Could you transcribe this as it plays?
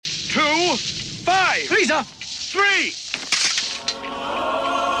5. Lisa! 3.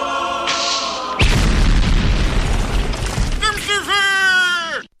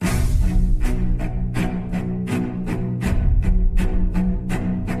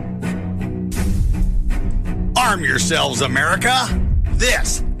 Arm yourselves, America.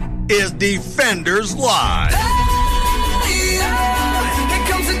 This is Defenders Live. Here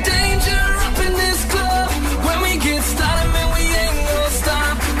comes the danger up in this club. When we get started, man, we ain't gonna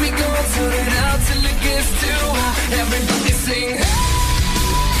stop. We gonna turn it out till it gets too hot. Everybody sing,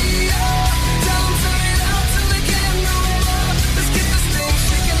 hey, yeah. Tell 'em turn it out till they can't no more. Let's get this thing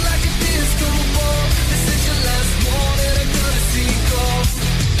shaking like a disco ball. This is your last one that I'm gonna see go.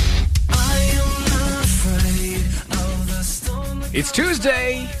 I am not afraid of the storm. It's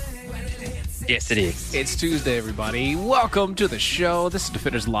Tuesday. Yes, it is. It's Tuesday, everybody. Welcome to the show. This is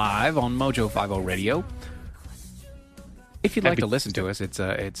Defenders Live on Mojo 50 Radio. If you'd like to listen to us, it's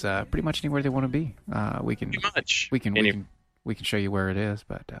pretty much anywhere they want to be. We can show you where it is,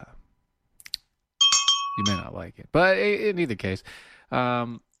 but you may not like it. But in either case,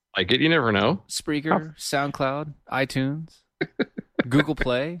 Like it, you never know. Spreaker, SoundCloud, iTunes, Google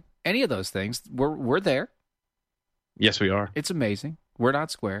Play, any of those things, we're there. Yes, we are. It's amazing. We're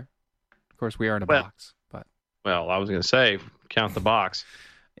not square. Of course, we are in a box, but Well, I was going to say, count the box.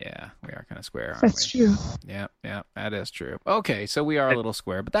 yeah, we are kind of square, aren't That's we? true. Yeah, that is true. Okay, so we are a little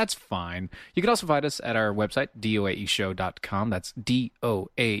square, but that's fine. You can also find us at our website, doaeshow.com. That's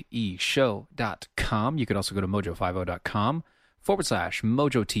doaeshow.com. You can also go to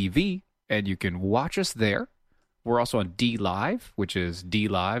mojo50.com/Mojo TV, and you can watch us there. We're also on DLive, which is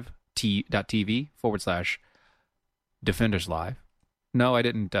dlive.tv/Defenders Live. No, I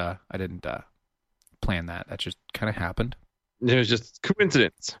didn't plan that. That just kind of happened. It was just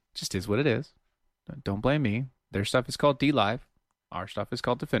coincidence. Just is what it is. Don't blame me. Their stuff is called DLive. Our stuff is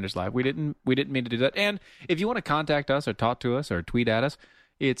called Defenders Live. We didn't mean to do that. And if you want to contact us or talk to us or tweet at us,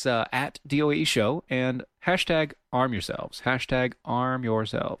 it's at DOAE Show and hashtag arm yourselves. Hashtag arm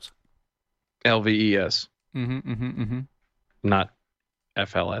yourselves. LVES, not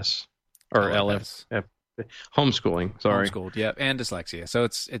FLS or LFS. LF. Homeschooling. Sorry. Homeschooled, yeah, and dyslexia. So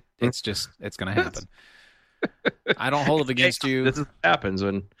it's going to happen. I don't hold it against you. This is what happens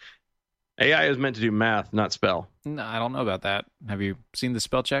when AI is meant to do math, not spell. No, I don't know about that. Have you seen the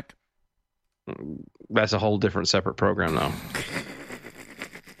spell check? That's a whole different separate program now.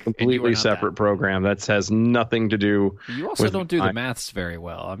 Completely separate program. That has nothing to do. You also don't do the maths very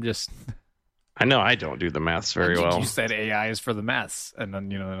well. I know I don't do the maths very well. You said AI is for the maths, and then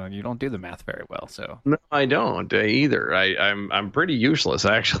you don't do the math very well. So no, I don't either. I'm pretty useless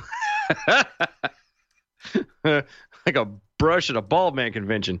actually. Like a brush at a bald man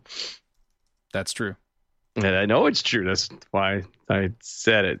convention. That's true. And I know it's true. That's why I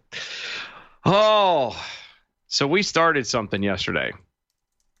said it. Oh, so we started something yesterday,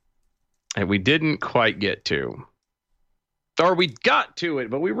 and we didn't quite get to. Or we got to it,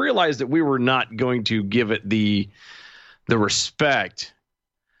 but we realized that we were not going to give it the respect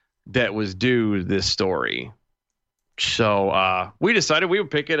that was due this story. So we decided we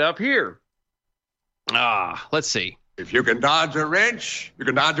would pick it up here. Let's see. If you can dodge a wrench, you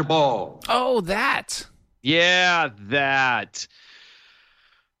can dodge a ball. Oh, that. Yeah, that.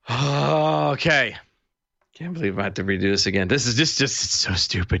 Okay. Can't believe I have to redo this again. This is just so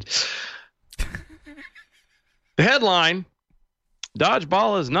stupid. The headline: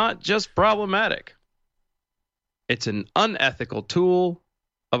 Dodgeball is not just problematic. It's an unethical tool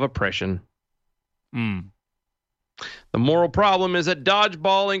of oppression. The moral problem is that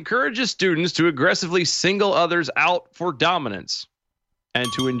dodgeball encourages students to aggressively single others out for dominance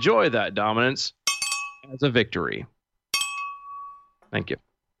and to enjoy that dominance as a victory. Thank you.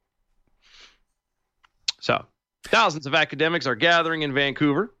 So, thousands of academics are gathering in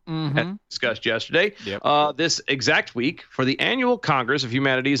Vancouver, as discussed yesterday, this exact week for the annual Congress of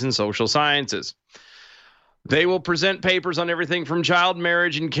Humanities and Social Sciences. They will present papers on everything from child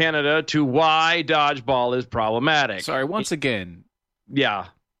marriage in Canada to why dodgeball is problematic. Sorry, once again. Yeah.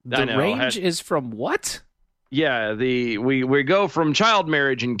 The range is from what? Yeah, we go from child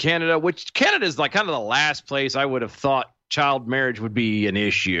marriage in Canada, which Canada is like kind of the last place I would have thought child marriage would be an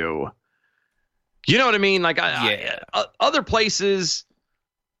issue. You know what I mean? Like other places,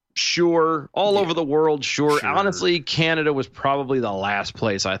 sure. All over the world, sure. Honestly, Canada was probably the last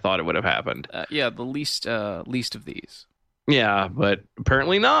place I thought it would have happened. The least of these. Yeah, but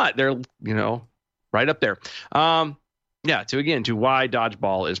apparently not. They're, right up there. To why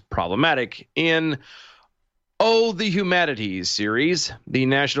dodgeball is problematic. In the Humanities series, the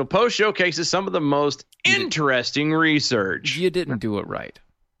National Post showcases some of the most interesting research. You didn't do it right.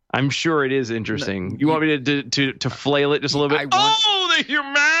 I'm sure it is interesting. You want me to flail it just a little bit? The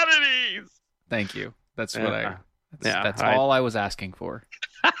humanities. Thank you. That's That's all I was asking for.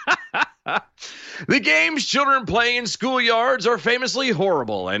 The games children play in schoolyards are famously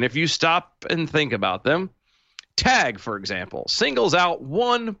horrible, and if you stop and think about them, tag, for example, singles out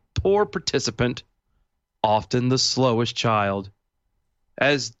one poor participant, often the slowest child,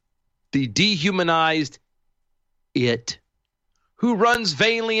 as the dehumanized it, who runs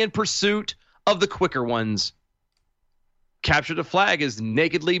vainly in pursuit of the quicker ones. Capture the flag is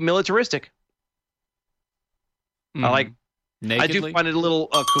nakedly militaristic. I like. Nakedly? I do find it a little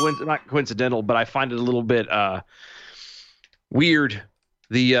not coincidental, but I find it a little bit weird.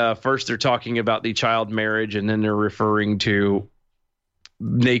 The first they're talking about the child marriage, and then they're referring to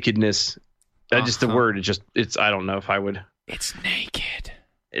nakedness. Just the word. It's. I don't know if I would. It's naked.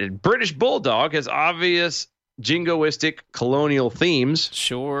 British Bulldog has obvious jingoistic colonial themes.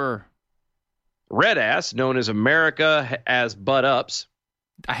 Sure. Red Ass, known as America as Butt Ups.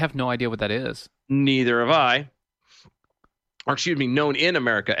 I have no idea what that is. Neither have I. Or excuse me, known in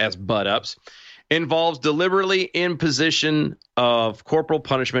America as Butt Ups, involves deliberately imposition of corporal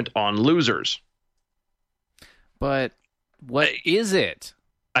punishment on losers. But what is it?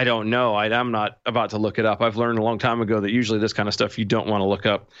 I don't know. I'm not about to look it up. I've learned a long time ago that usually this kind of stuff you don't want to look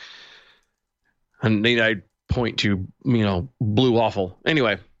up. And I point to, blue waffle.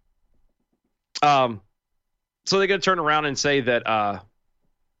 Anyway. So they got to turn around and say that,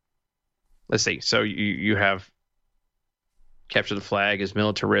 let's see. So you have capture the flag is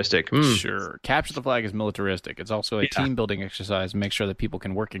militaristic. Sure. Capture the flag is militaristic. It's also a team building exercise. Make sure that people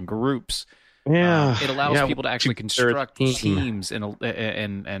can work in groups. Yeah. It allows people to actually construct teams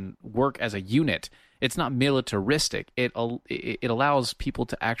and work as a unit. It's not militaristic. It allows people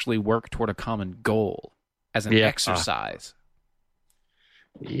to actually work toward a common goal as an exercise.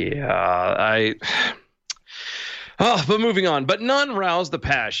 But moving on. But none rouse the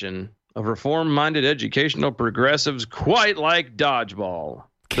passion of reform-minded educational progressives quite like dodgeball,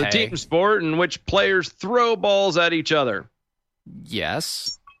 the team sport in which players throw balls at each other.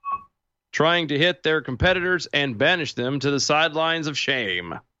 Yes. Trying to hit their competitors and banish them to the sidelines of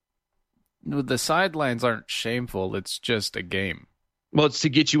shame. The sidelines aren't shameful. It's just a game. Well, it's to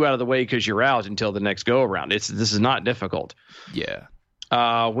get you out of the way because you're out until the next go-around. This is not difficult. Yeah.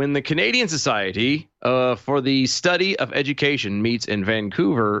 When the Canadian Society for the Study of Education meets in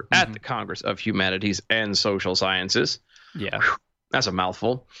Vancouver at the Congress of Humanities and Social Sciences. Yeah. That's a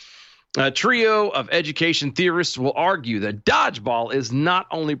mouthful. A trio of education theorists will argue that dodgeball is not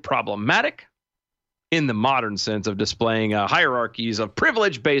only problematic in the modern sense of displaying hierarchies of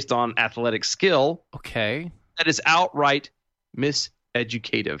privilege based on athletic skill. Okay. That is outright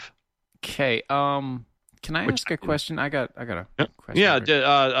miseducative. Okay. Can I ask a question? I got a question.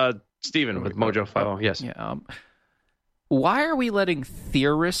 Yeah, Stephen with Mojo 5. Yes. Yeah. Why are we letting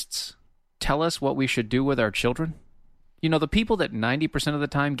theorists tell us what we should do with our children? The people that 90% of the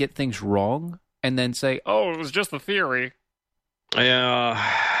time get things wrong and then say, "Oh, it was just a theory."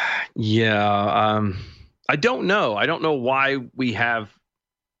 I don't know. I don't know why we have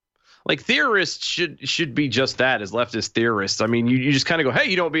theorists should be just that, as leftist theorists. I mean, you just kind of go,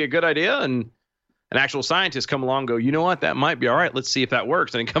 "Hey, it'd be a good idea," and an actual scientist come along and go, "You know what? That might be all right. Let's see if that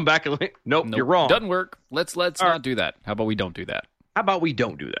works." And then come back and nope, you're wrong. Doesn't work. Let's not do that. How about we don't do that? How about we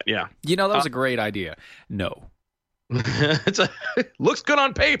don't do that? Yeah. That was a great idea. No. Looks good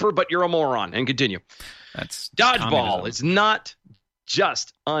on paper, but you're a moron. And continue. That's dodgeball. It's not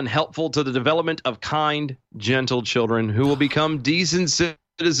just unhelpful to the development of kind, gentle children who will become decent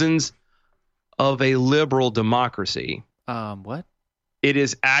citizens of a liberal democracy. What? It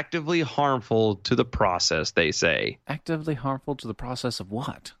is actively harmful to the process, they say. Actively harmful to the process of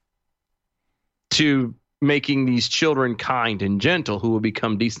what? To making these children kind and gentle who will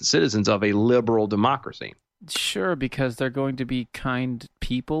become decent citizens of a liberal democracy. Sure, because they're going to be kind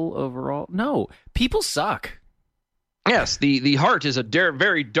people overall. No, people suck. Yes, the heart is a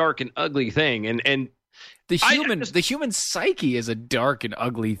very dark and ugly thing, and the human psyche is a dark and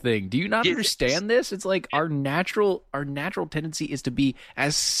ugly thing. Do you not understand this? It's like our natural tendency is to be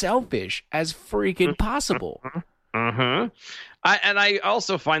as selfish as freaking possible. I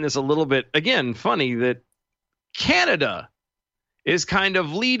also find this a little bit, again, funny that Canada is kind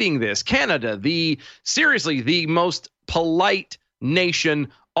of leading this. Canada, the most polite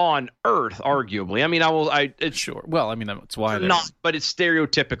nation on earth, arguably. I mean, it's sure. Well, I mean, that's why not, but it's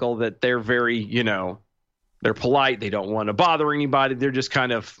stereotypical that they're very, they're polite. They don't want to bother anybody. They're just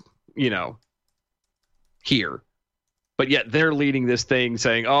kind of, here. But yet they're leading this thing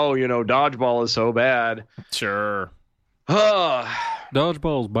saying, "Oh, dodgeball is so bad." Sure.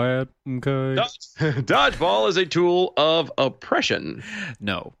 Dodgeball's bad. Okay. Dodgeball is a tool of oppression.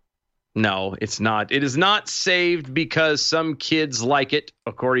 No. No, it's not. It is not saved because some kids like it,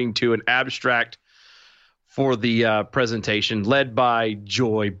 according to an abstract for the presentation led by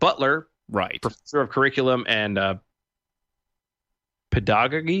Joy Butler, Right. professor of curriculum and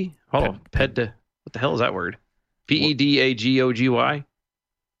pedagogy. What the hell is that word? Pedagogy.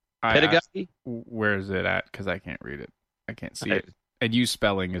 Pedagogy. Where is it at? Because I can't read it. I can't see it. And you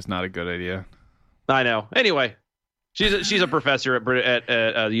spelling is not a good idea. I know. Anyway, she's a professor at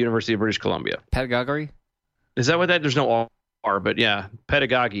the University of British Columbia. Pedagogy? Is that what that? There's no R, but yeah,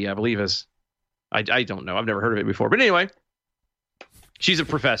 pedagogy, I believe is. I don't know. I've never heard of it before. But anyway, she's a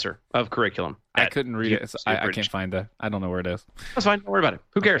professor of curriculum. I couldn't read it. I can't find it. I don't know where it is. That's fine. Don't worry about it.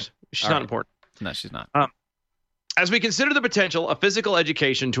 Who cares? She's All not right. important. No, she's not. As we consider the potential of physical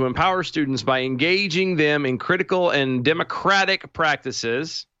education to empower students by engaging them in critical and democratic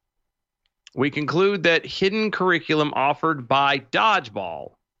practices, we conclude that hidden curriculum offered by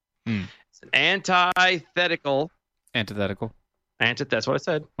Dodgeball is an antithetical. Antithetical. That's what I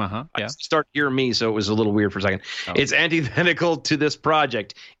said. Yeah. I start hearing me, so it was a little weird for a second. Oh. It's antithetical to this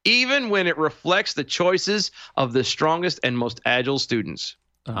project, even when it reflects the choices of the strongest and most agile students.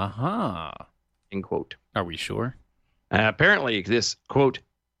 End quote. Are we sure? Apparently, this, quote,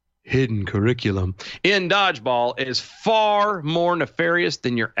 hidden curriculum in Dodgeball is far more nefarious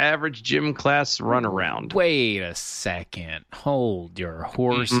than your average gym class runaround. Wait a second. Hold your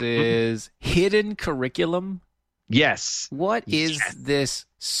horses. Hidden curriculum? Yes. What is this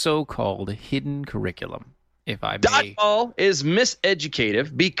so-called hidden curriculum, if I may? Dodgeball is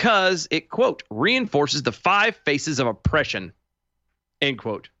miseducative because it, quote, reinforces the 5 faces of oppression, end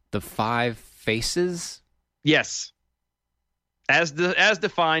quote. The 5 faces? Yes. As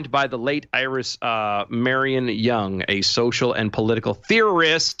defined by the late Iris Marion Young, a social and political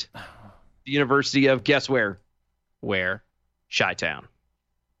theorist, the University of guess where? Where? Chi-Town.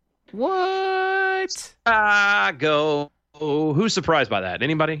 What? Go. Who's surprised by that?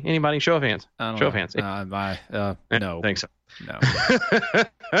 Anybody? Show of hands. I don't Show know. of hands. No. I think so.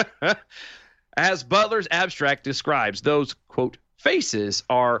 No. As Butler's abstract describes, those, quote, faces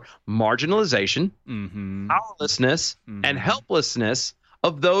are marginalization, powerlessness, and helplessness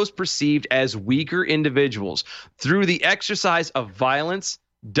of those perceived as weaker individuals through the exercise of violence,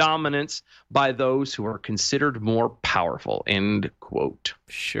 dominance by those who are considered more powerful, end quote.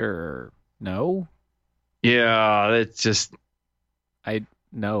 Sure. No? Yeah, it's just...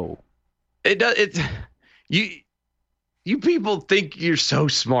 No. It does. You people think you're so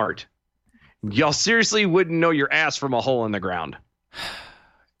smart. Y'all seriously wouldn't know your ass from a hole in the ground.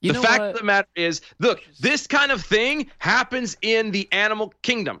 The fact of the matter is, look, this kind of thing happens in the animal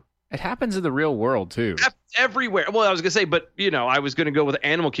kingdom. It happens in the real world, too. Happens everywhere. Well, I was going to say, but, I was going to go with the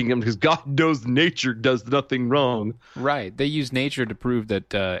animal kingdom because God knows nature does nothing wrong. Right. They use nature to prove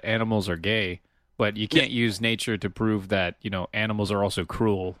that animals are gay, but you can't use nature to prove that, animals are also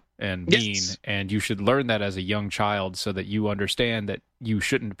cruel and mean, and you should learn that as a young child so that you understand that you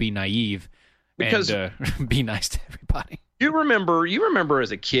shouldn't be naive and be nice to everybody. You remember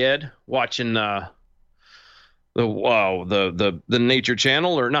as a kid watching the Nature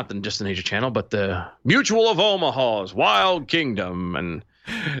Channel, or not just the Nature Channel, but the Mutual of Omaha's Wild Kingdom and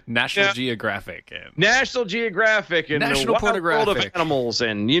National Geographic and National Geographic and National the Wild World of Pornographic. Animals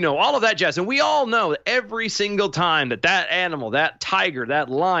and all of that jazz. And we all know that every single time that animal, that tiger, that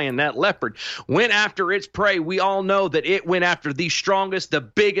lion, that leopard went after its prey, we all know that it went after the strongest, the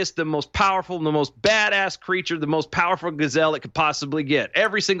biggest, the most powerful, the most badass creature, the most powerful gazelle it could possibly get.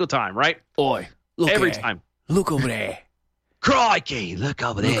 Every single time, right? Oi, look Every there. time. Look over there. Crikey, look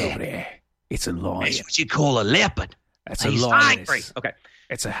over there. Look over there. It's a lion. That's what you call a leopard. That's a He's lioness. angry. Okay.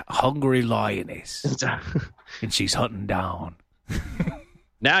 It's a hungry lioness, and she's hunting down.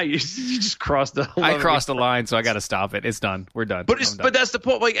 Now you just crossed the line. I crossed the line, so I got to stop it. It's done. We're done. But I'm done. but that's the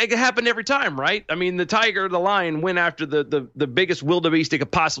point. Like, it happened every time, right? I mean, the tiger, the lion went after the biggest wildebeest it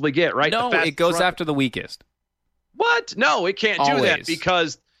could possibly get, right? No, it goes after the weakest. What? No, it can't do that Always.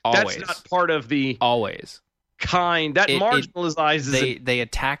 because Always. that's not part of the Always. kind that marginalizes it. They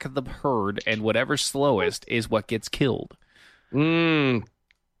attack the herd, and whatever's slowest is what gets killed.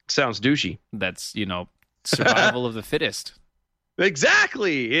 Sounds douchey. That's survival of the fittest.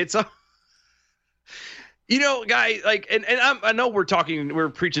 Exactly. It's a guy, like, and I know we're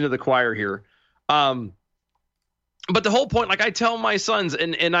preaching to the choir here. But the whole point, like I tell my sons,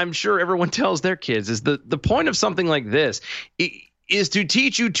 and I'm sure everyone tells their kids, is the point of something like this is to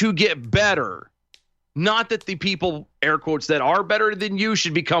teach you to get better, Not that the people, air quotes, that are better than you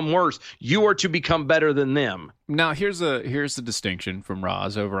should become worse. You are to become better than them. Now, here's the distinction from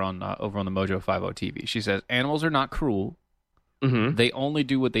Roz over on the Mojo 50 TV. She says animals are not cruel. Mm-hmm. They only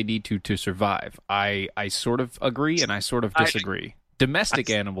do what they need to survive. I sort of agree and I sort of disagree. Domestic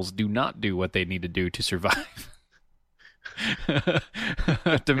animals do not do what they need to do to survive.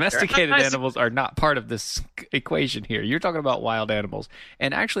 Domesticated animals are not part of this equation here. You're talking about wild animals.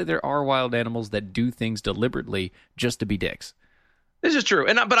 And actually, there are wild animals that do things deliberately just to be dicks. This is true.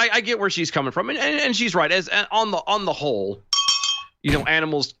 But I get where she's coming from. And she's right. As on the whole,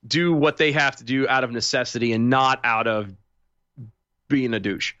 animals do what they have to do out of necessity and not out of being a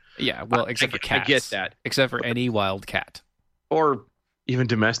douche. Yeah, well, except for cats. I get that. Except for any wild cat. Or even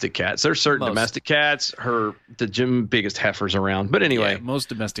domestic cats. There's certain domestic cats, the biggest heifers around. But anyway. Yeah, most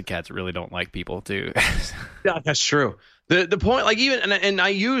domestic cats really don't like people, too. Yeah, that's true. The point, like even, and I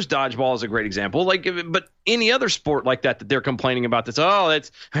use dodgeball as a great example, but any other sport like that they're complaining about this,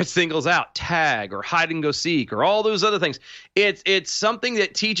 that singles out, tag or hide and go seek or all those other things. It's something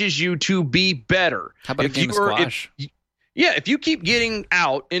that teaches you to be better. How about a game of squash? If you keep getting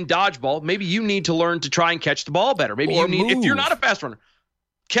out in dodgeball, maybe you need to learn to try and catch the ball better. Maybe if you're not a fast runner,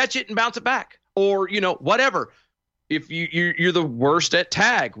 catch it and bounce it back, or whatever. If you're the worst at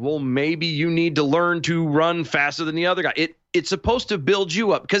tag, well, maybe you need to learn to run faster than the other guy. It's supposed to build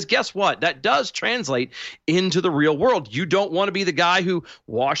you up, because guess what? That does translate into the real world. You don't want to be the guy who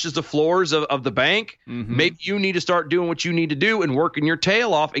washes the floors of the bank. Mm-hmm. Maybe you need to start doing what you need to do and working your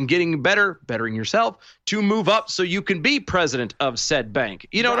tail off and getting bettering yourself to move up so you can be president of said bank.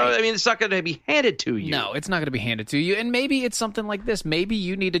 You know what I mean? It's not going to be handed to you. No, it's not going to be handed to you. And maybe it's something like this. Maybe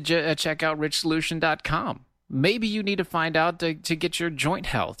you need to check out richsolution.com. Maybe you need to find out to get your joint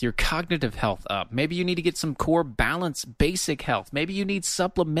health, your cognitive health up. Maybe you need to get some core balance, basic health. Maybe you need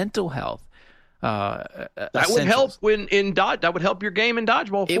supplemental health. That would help that would help your game in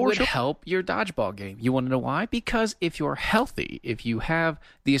dodgeball. It would help your dodgeball game. You want to know why? Because if you're healthy, if you have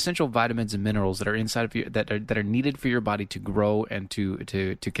the essential vitamins and minerals that are inside of you that are needed for your body to grow and to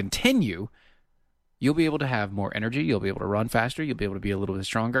continue, you'll be able to have more energy. You'll be able to run faster. You'll be able to be a little bit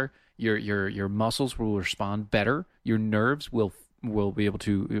stronger. Your muscles will respond better. Your nerves will be able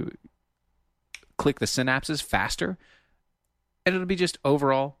to click the synapses faster, and it'll be just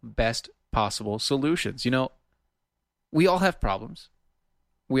overall best possible solutions. We all have problems.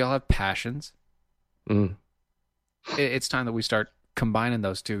 We all have passions. Mm. It's time that we start combining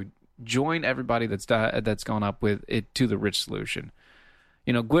those two. Join everybody that's gone up with it to the Rich Solution.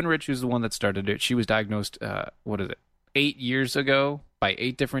 Gwen Rich is the one that started it. She was diagnosed, 8 years ago by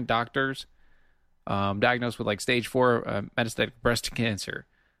 8 different doctors, diagnosed with stage 4 metastatic breast cancer,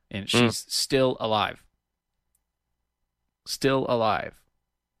 and she's still alive. Still alive.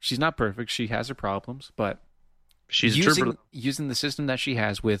 She's not perfect. She has her problems, but she's using the system that she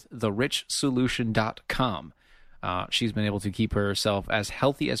has with therichsolution.com. She's been able to keep herself as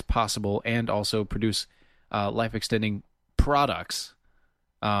healthy as possible and also produce life-extending products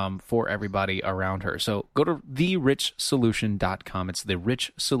for everybody around her. So go to therichsolution.com. It's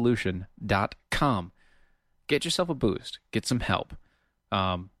therichsolution.com. Get yourself a boost. Get some help.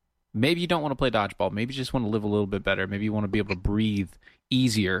 Maybe you don't want to play dodgeball. Maybe you just want to live a little bit better. Maybe you want to be able to breathe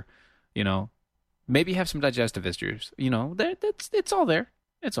easier. Maybe you have some digestive issues. It's all there.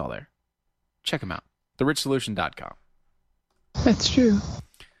 It's all there. Check them out. therichsolution.com. That's true.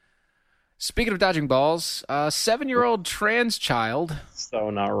 Speaking of dodging balls, a 7-year-old trans child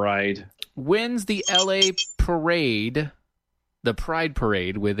so not right wins the LA parade, the Pride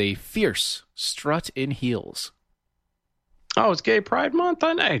Parade, with a fierce strut in heels. Oh, it's Gay Pride Month?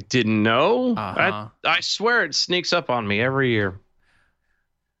 I didn't know. Uh-huh. I swear it sneaks up on me every year.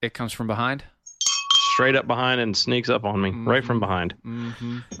 It comes from behind? Straight up behind and sneaks up on me, right from behind.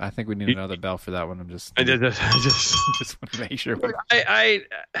 Mm-hmm. I think we need another bell for that one. I just want to make sure we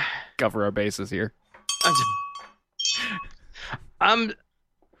cover our bases here. I'm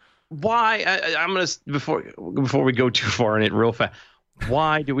gonna before we go too far in it real fast.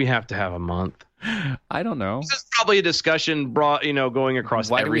 Why do we have to have a month? I don't know. This is probably a discussion going across.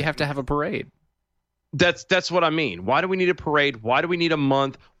 Why do we have to have a parade? That's what I mean. Why do we need a parade? Why do we need a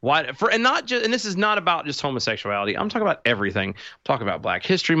month? And this is not about just homosexuality. I'm talking about everything. I'm talking about Black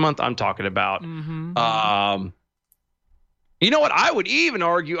History Month. I'm talking about you know what? I would even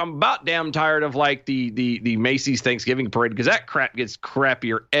argue I'm about damn tired of the Macy's Thanksgiving parade, because that crap gets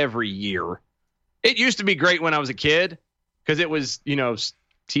crappier every year. It used to be great when I was a kid because it was,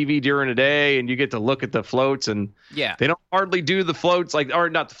 TV during the day and you get to look at the floats, and they don't hardly do the floats or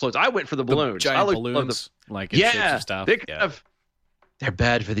not the floats. I went for the balloons. Giant balloons, stuff. they're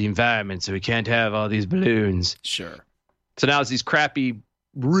bad for the environment, so we can't have all these balloons. Sure. So now it's these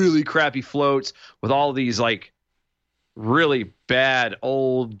really crappy floats with all these like really bad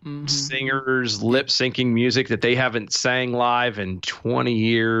old singers lip syncing music that they haven't sang live in 20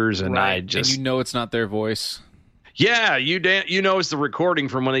 years. And Right. I just, And you know it's not their voice. yeah, you know, it's the recording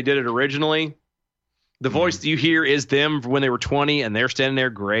from when they did it originally. The voice that you hear is them when they were 20 and they're standing there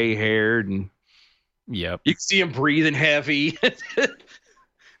gray haired and Yep. you can see them breathing heavy.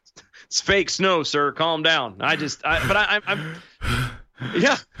 It's fake snow, sir. Calm down. I'm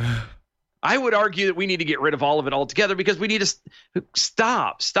yeah. I would argue that we need to get rid of all of it altogether because we need to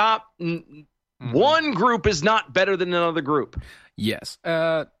stop. One group is not better than another group. Yes.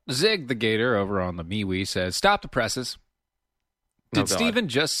 Zig the Gator over on the MeWe says, stop the presses. Did Oh, God. Steven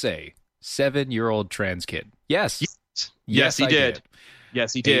just say 7-year-old trans kid? Yes. Yes, he I did.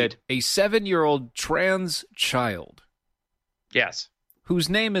 Yes, he did. A 7-year-old trans child Yes. whose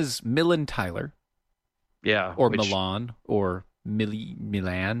name is Millen Tyler Yeah. or Milan or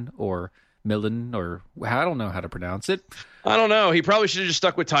Milan or Millen or I don't know how to pronounce it. I don't know. He probably should have just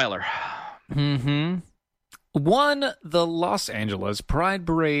stuck with Tyler. Won the Los Angeles Pride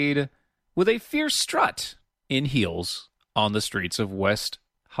Parade with a fierce strut in heels on the streets of West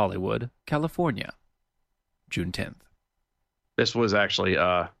Hollywood, California, June 10th. This was actually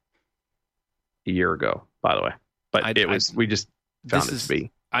a year ago, by the way. But we just found it to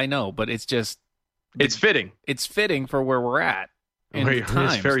be. I know, but it's just It's fitting. it's fitting for where we're at. In the It's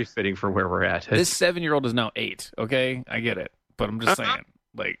times. very fitting for where we're at. This 7-year-old is now 8. Okay, I get it, but I'm just saying,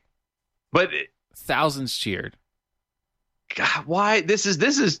 like, But thousands cheered. God, why? This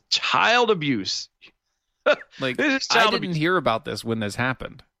is child abuse. Like, This is I child didn't abuse. hear about this when this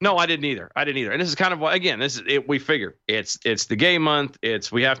happened. No, I didn't either. And this is kind of why, again, this is it. We figure it's the gay month.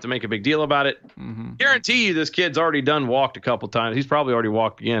 We have to make a big deal about it. Mm-hmm. Guarantee you, this kid's already walked a couple times. He's probably already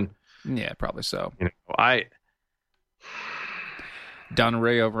walked again. Yeah, probably so. You know, Donna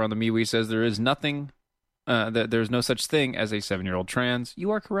Ray over on the MeWe says there is nothing, there's no such thing as a 7-year-old trans.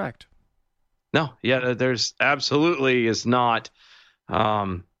 You are correct. No, yeah, there's absolutely is not.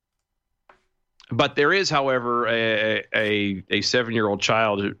 But there is, however, a 7-year-old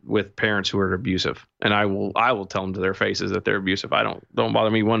child with parents who are abusive, and I will tell them to their faces that they're abusive. Don't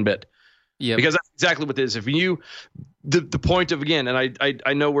bother me one bit. Yeah, Because that's exactly what this is. If the point of, again, and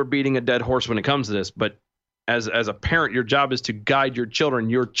I know we're beating a dead horse when it comes to this, but as a parent, your job is to guide your children.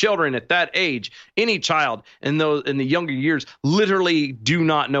 Your children at that age, any child in the younger years, literally do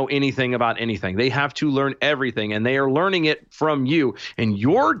not know anything about anything. They have to learn everything, and they are learning it from you. And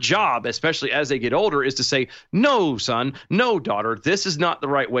your job, especially as they get older, is to say, no, son, no, daughter, this is not the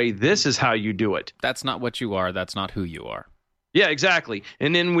right way. This is how you do it. that's not what you are. That's not who you are. Yeah, exactly.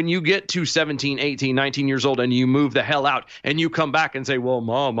 And then when you get to 17, 18, 19 years old and you move the hell out and you come back and say, well,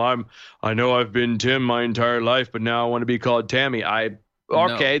 Mom, I know I've been Tim my entire life, but now I want to be called Tammy.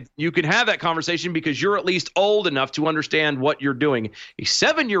 Okay, you can have that conversation because you're at least old enough to understand what you're doing. A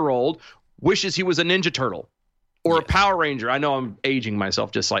 7-year-old wishes he was a Ninja Turtle or a Power Ranger. I know I'm aging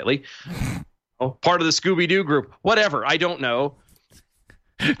myself just slightly. Part of the Scooby-Doo group. Whatever. I don't know.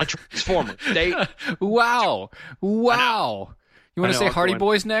 A Transformer. Wow. You want to I know, say I'm Hardy going-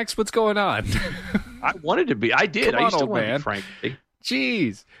 Boys next? What's going on? I wanted to be. I did. Come I on, used to old want to man. be Frank Hardy.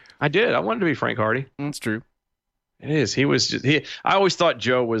 Jeez. I did. I wanted to be Frank Hardy. That's true. It is. He was just, I always thought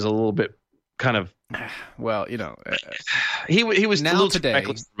Joe was a little bit kind of, Well, you know, he was Now a little today- too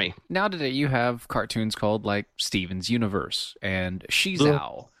reckless for me. now today you have cartoons called like Steven's Universe and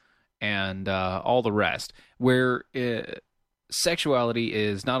Shizao and all the rest, where sexuality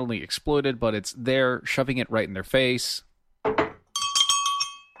is not only exploited, but it's there shoving it right in their face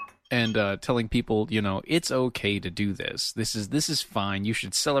and telling people, you know, it's okay to do this. This is fine. You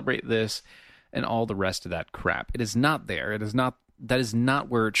should celebrate this and all the rest of that crap. It is not there. It is not. That is not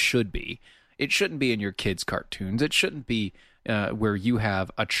where it should be. It shouldn't be in your kids' cartoons. It shouldn't be where you have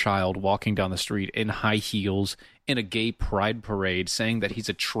a child walking down the street in high heels in a gay pride parade saying that he's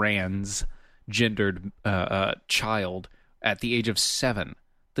a transgendered child at the age of 7.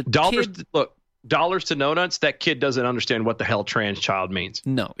 The kid, Dollars to no nuts. That kid doesn't understand what the hell trans child means.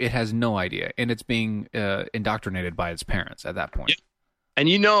 no, it has no idea, and it's being indoctrinated by its parents at that point. Yeah. And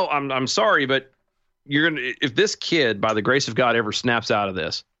you know, I'm sorry, but if this kid, by the grace of God, ever snaps out of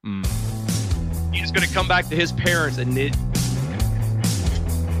this, he's going to come back to his parents and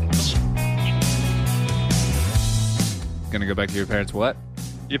Gonna go back to your parents? What?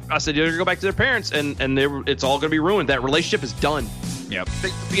 I said you're going to go back to their parents, and it's all going to be ruined. That relationship is done. Yep.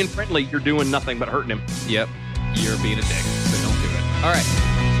 Being friendly, you're doing nothing but hurting him. Yep. You're being a dick, so don't do it. All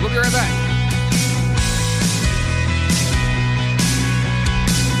right. We'll be right back.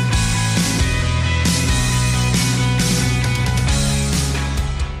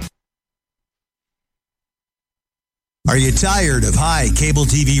 Are you tired of high cable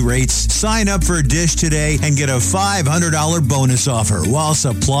TV rates? Sign up for Dish today and get a $500 bonus offer while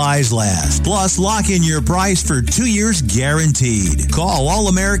supplies last. Plus, lock in your price for 2 years guaranteed. Call All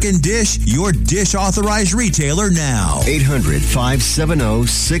American Dish, your Dish authorized retailer now.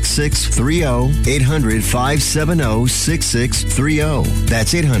 800-570-6630. 800-570-6630.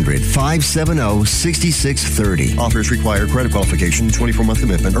 That's 800-570-6630. Offers require credit qualification, 24-month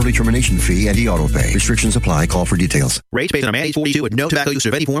commitment, early termination fee, and e-auto pay. Restrictions apply. Call for details. Rates based on a man age 42 with no tobacco use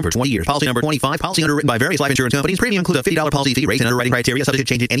of any form for 20 years. Policy number 25. Policy underwritten by various life insurance companies. Premium includes a $50 policy fee. Rates and underwriting criteria subject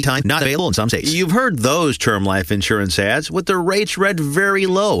to change at any time. Not available in some states. You've heard those term life insurance ads with their rates read very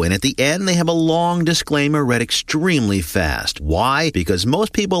low, and at the end they have a long disclaimer read extremely fast. Why? Because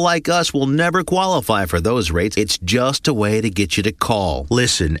most people like us will never qualify for those rates. It's just a way to get you to call.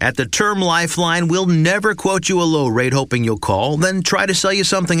 Listen, at the Term Lifeline, we'll never quote you a low rate hoping you'll call, then try to sell you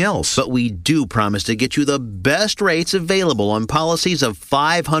something else. But we do promise to get you the best rates available on policies of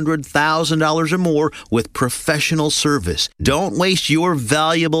 $500,000 or more with professional service. Don't waste your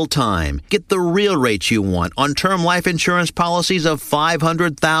valuable time. Get the real rates you want on term life insurance policies of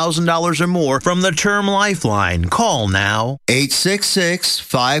 $500,000 or more from the Term Lifeline. Call now.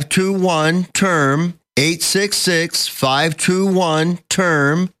 866-521-TERM.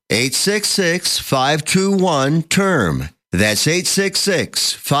 866-521-TERM. 866-521-TERM. That's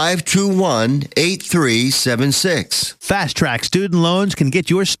 866-521-8376. Fast Track Student Loans can get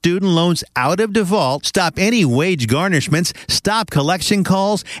your student loans out of default, stop any wage garnishments, stop collection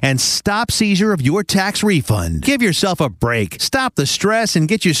calls, and stop seizure of your tax refund. Give yourself a break. Stop the stress and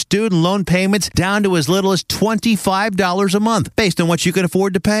get your student loan payments down to as little as $25 a month based on what you can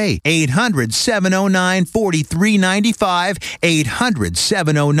afford to pay. 800-709-4395.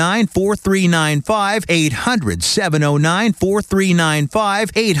 800-709-4395. 800-709-4395.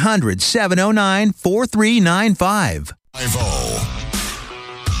 800-709-4395.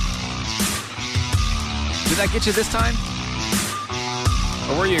 Did that get you this time?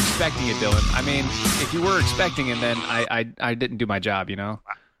 Or were you expecting it, Dylan? I mean, if you were expecting it, then I didn't do my job, you know?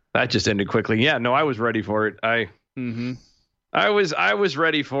 That just ended quickly. Yeah, no, I was ready for it. I was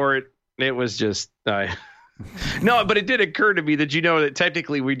ready for it. It was just no, but it did occur to me that that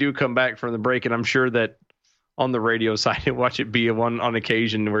technically we do come back from the break, and I'm sure that on the radio side, watch it be on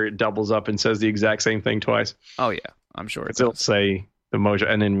occasion where it doubles up and says the exact same thing twice. Oh yeah, I'm sure it'll say the mojo,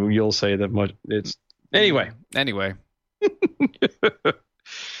 and then you'll say the mojo. It's anyway.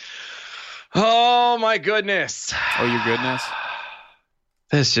 Oh my goodness. Oh, your goodness.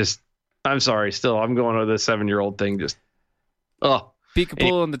 It's just. I'm sorry. Still, I'm going over the 7-year-old thing. Just. Oh.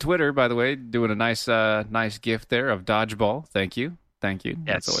 Peekaboo on the Twitter, by the way, doing a nice gift there of dodgeball. Thank you.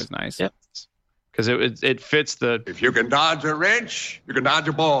 That's always nice. Yep. Because it fits the. If you can dodge a wrench, you can dodge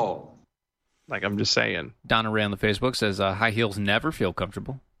a ball. Like I'm just saying. Donna Ray on the Facebook says high heels never feel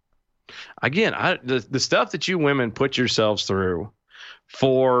comfortable. Again, the stuff that you women put yourselves through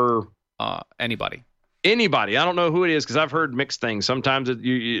for anybody. I don't know who it is because I've heard mixed things. Sometimes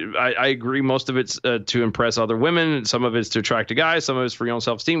I agree. Most of it's to impress other women. Some of it's to attract a guy. Some of it's for your own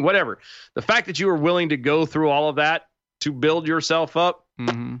self-esteem. Whatever. The fact that you are willing to go through all of that to build yourself up.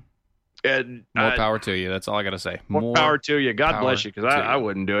 Mm-hmm. And more power to you. That's all I got to say. More power to you. God bless you, because I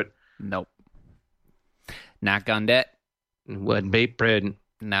wouldn't do it. Nope. Knock on that. Wouldn't be present.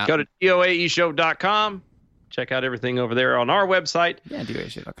 No. Go to doaeshow.com. Check out everything over there on our website. Yeah,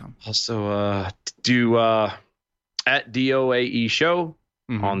 doaeshow.com. Also, do at DOAE Show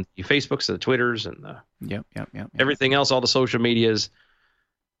on the Facebooks, the Twitters, and the yep. everything else, all the social medias.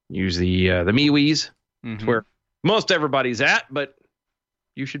 Use the MeWe's. It's where most everybody's at, but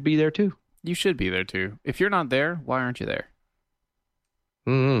you should be there too. You should be there too. If you're not there, why aren't you there?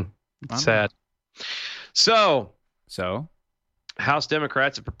 It's sad. So House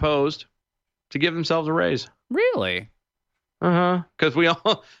Democrats have proposed to give themselves a raise. Really? Because we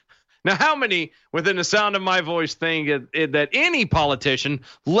all now, how many within the sound of my voice think that any politician,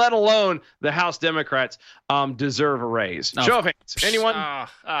 let alone the House Democrats, deserve a raise? No. Show of hands. Anyone? I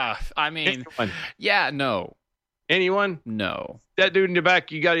mean, Anyone? Yeah, no. Anyone? No. That dude in the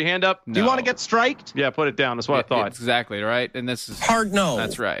back, you got your hand up? No. Do you want to get striked? Yeah, put it down. That's what I thought. Exactly, right? And this is hard no.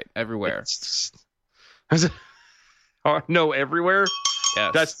 That's right. Everywhere. No, everywhere?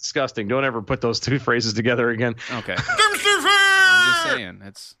 Yes. That's disgusting. Don't ever put those two phrases together again. Okay. I'm just saying.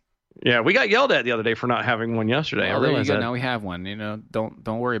 Yeah, we got yelled at the other day for not having one yesterday. Well, I realize that. Now we have one. Don't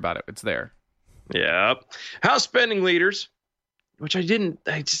worry about it. It's there. Yeah. House spending leaders, which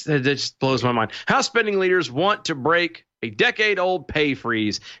that just blows my mind. House spending leaders want to break a decade-old pay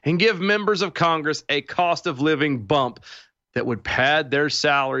freeze and give members of Congress a cost of living bump that would pad their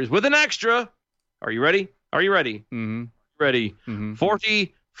salaries with an extra, are you ready? Are you ready? Mm-hmm. Ready? Mm-hmm.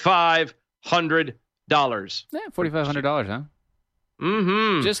 $4,500. Yeah, $4,500, huh?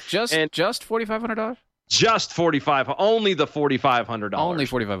 Mm-hmm. Just $4,500. Just only the $4,500. Only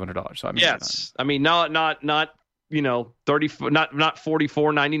 $4,500. So I mean, yes, I mean not 30, not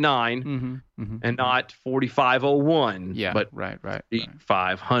 $44.99, and not $4,501. Yeah, but right.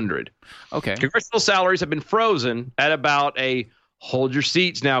 $500. Okay. Congressional salaries have been frozen at about hold your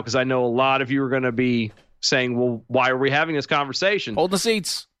seats now, because I know a lot of you are going to be saying, well, why are we having this conversation? Hold the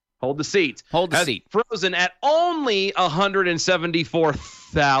seats. Hold the seats. Hold the seat. Frozen at only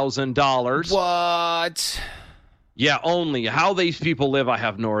 $174,000. What? Yeah, only. How these people live, I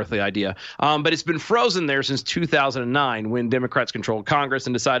have no earthly idea. But it's been frozen there since 2009, when Democrats controlled Congress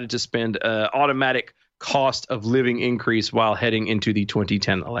and decided to spend automatic cost of living increase while heading into the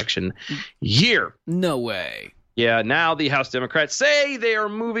 2010 election year. No way. Yeah, now the House Democrats say they are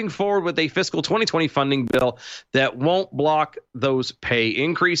moving forward with a fiscal 2020 funding bill that won't block those pay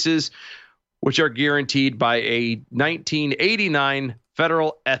increases, which are guaranteed by a 1989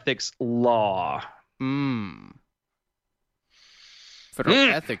 federal ethics law. Federal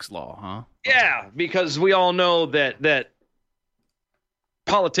ethics law, huh? Yeah, because we all know that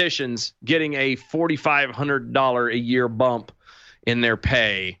politicians getting a $4,500 a year bump in their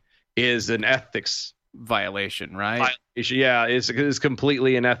pay is an ethics violation, right? Yeah, it's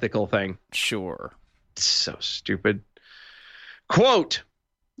completely an ethical thing. Sure. It's so stupid. Quote,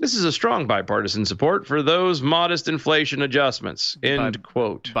 this is a strong bipartisan support for those modest inflation adjustments. End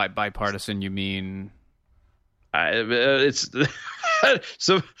quote. By bipartisan, you mean? It's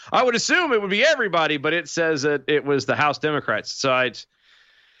so I would assume it would be everybody, but it says that it was the House Democrats side.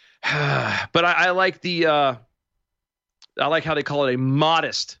 But I like I like how they call it a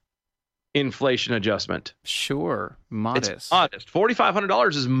modest inflation adjustment. Sure, modest. It's modest.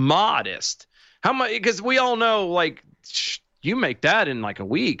 $4,500 is modest. How much? Because we all know, like, you make that in like a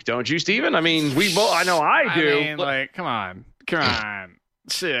week, don't you, Steven? I mean, we both. I know I do. I mean, like, come on.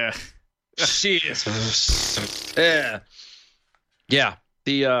 Shit. Yeah.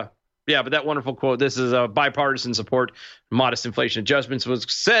 But that wonderful quote. This is a bipartisan support. Modest inflation adjustments was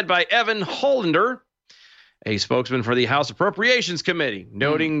said by Evan Hollander, a spokesman for the House Appropriations Committee,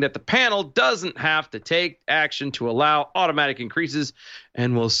 noting that the panel doesn't have to take action to allow automatic increases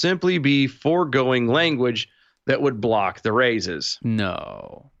and will simply be foregoing language that would block the raises.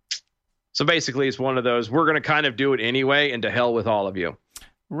 No. So basically, it's one of those, we're going to kind of do it anyway, and to hell with all of you.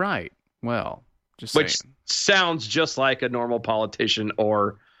 Right. Well, just Which saying. Sounds just like a normal politician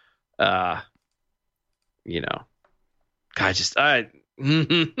or, God,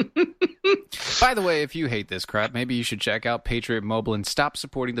 By the way, if you hate this crap, maybe you should check out Patriot Mobile and stop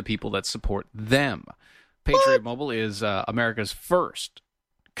supporting the people that support them. Patriot Mobile is America's first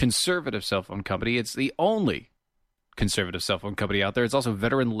conservative cell phone company. It's the only conservative cell phone company out there. It's also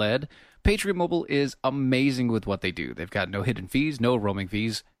veteran-led. Patriot Mobile is amazing with what they do. They've got no hidden fees, no roaming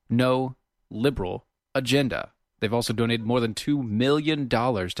fees, no liberal agenda. They've also donated more than $2 million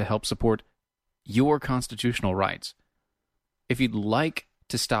to help support your constitutional rights. If you'd like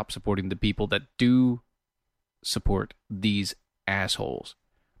to stop supporting the people that do support these assholes,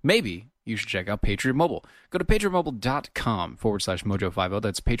 maybe you should check out Patriot Mobile. Go to patriotmobile.com/mojo50.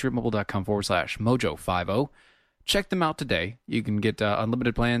 That's patriotmobile.com/mojo50. Check them out today. You can get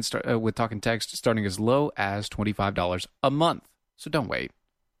unlimited plans with talk and text starting as low as $25 a month. So don't wait.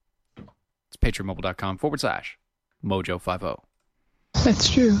 It's patriotmobile.com/mojo50. That's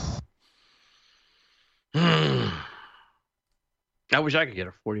true. I wish I could get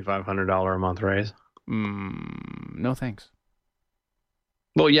a $4,500 a month raise. No thanks.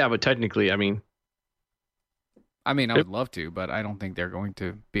 Well, yeah, but technically, I would love to, but I don't think they're going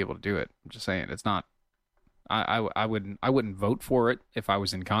to be able to do it. I'm just saying, it's not. I wouldn't vote for it if I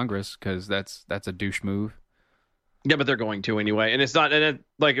was in Congress, because that's a douche move. Yeah, but they're going to anyway, and it's not. And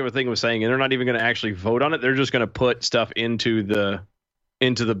like everything was saying, and they're not even going to actually vote on it. They're just going to put stuff into the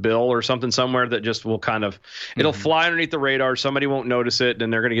bill or something somewhere that just will kind of it'll fly underneath the radar. Somebody won't notice it,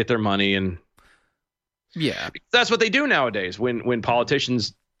 and they're going to get their money. And yeah, that's what they do nowadays. When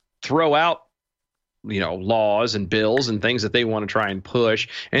politicians throw out, laws and bills and things that they want to try and push,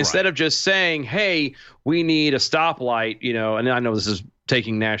 instead of just saying, "Hey, we need a stoplight," and I know this is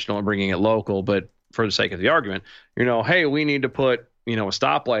taking national and bringing it local, but for the sake of the argument, hey, we need to put a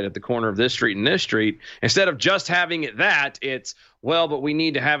stoplight at the corner of this street and this street. Instead of just having it it's, well, but we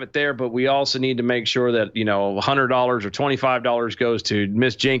need to have it there, but we also need to make sure that, $100 or $25 goes to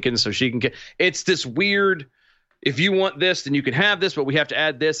Miss Jenkins so she can get. It's this weird, if you want this, then you can have this, but we have to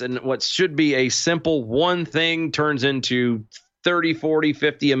add this. And what should be a simple one thing turns into 30, 40,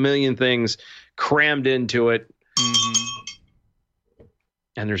 50, a million things crammed into it. Mm-hmm.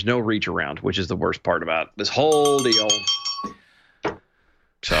 And there's no reach around, which is the worst part about this whole deal.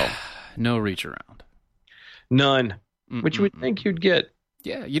 So no reach around. None. Which you would think you'd get.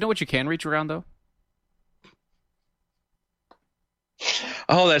 Yeah. You know what you can reach around, though?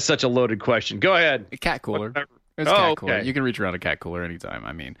 Oh, that's such a loaded question. Go ahead. A cat cooler. Whatever. It's a cat cooler. Okay. You can reach around a cat cooler anytime.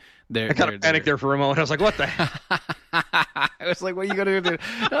 I mean, I kind of panicked there for a moment. I was like, what the hell? I was like, what are you going to do?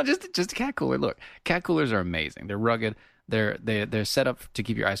 No, just a cat cooler. Look, cat coolers are amazing. They're rugged. They're set up to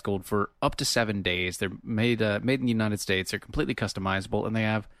keep your ice cold for up to 7 days. They're made in the United States. They're completely customizable, and they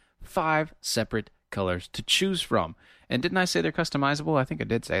have 5 separate colors to choose from. And didn't I say they're customizable? I think I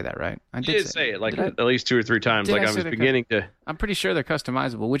did say that, right? I did say it like at least 2 or 3 times. Like I was beginning to. I'm pretty sure they're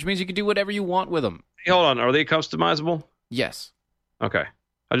customizable, which means you can do whatever you want with them. Hey, hold on. Are they customizable? Yes. Okay.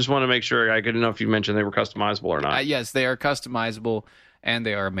 I just want to make sure I couldn't know if you mentioned they were customizable or not. Yes, they are customizable, and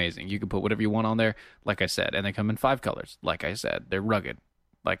they are amazing. You can put whatever you want on there, like I said, and they come in 5 colors. Like I said, they're rugged.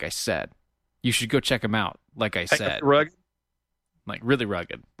 Like I said, you should go check them out. Like I said, rugged, like really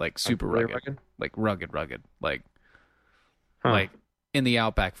rugged, like super rugged, like rugged, like. Like in the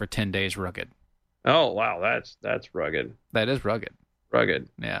outback for 10 days rugged. Oh, wow. That's rugged. That is rugged. Rugged.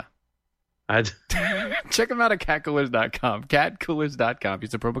 Yeah. Check them out at catcoolers.com. Catcoolers.com.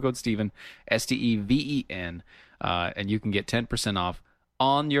 Use the promo code Steven, STEVEN, and you can get 10% off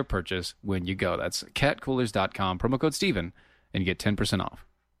on your purchase when you go. That's catcoolers.com. Promo code Steven, and you get 10% off.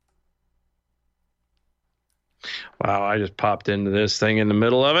 Wow. I just popped into this thing in the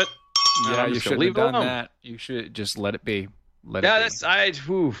middle of it. Yeah, you should have done that. You should just let it be. Gotta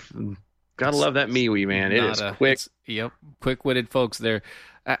love that MeWe, man. It is quick. Yep, quick-witted folks. They're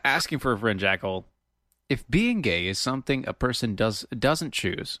asking for a friend, Jackhole. If being gay is something a person doesn't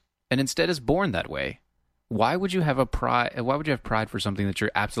choose and instead is born that way, why would you have pride for something that you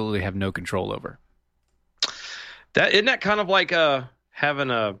absolutely have no control over? Isn't that kind of like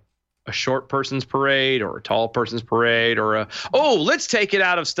having a short person's parade or a tall person's parade or let's take it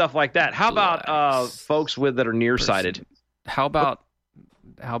out of stuff like that. How about folks that are nearsighted? How about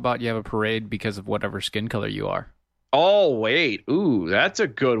you have a parade because of whatever skin color you are? Oh, wait. Ooh, that's a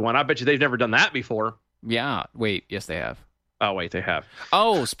good one. I bet you they've never done that before. Yeah. Wait. Yes, they have. Oh, wait, they have.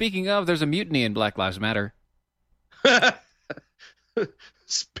 Oh, speaking of, there's a mutiny in Black Lives Matter.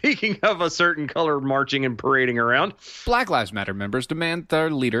 Speaking of a certain color marching and parading around. Black Lives Matter members demand their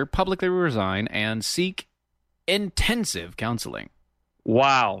leader publicly resign and seek intensive counseling.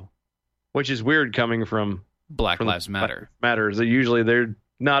 Wow. Which is weird coming from Black Lives Matter. Matters. They're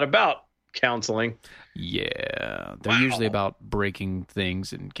not about counseling. Yeah. They're usually about breaking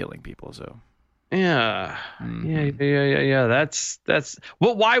things and killing people, so. Yeah. Mm-hmm. Yeah. That's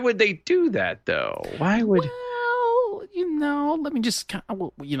well, why would they do that though? Why would let me just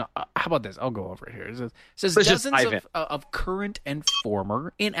how about this? I'll go over it here. It says Let's dozens of current and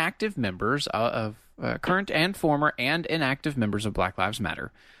former inactive members of Black Lives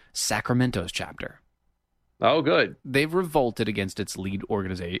Matter, Sacramento's chapter. Oh, good. They've revolted against its lead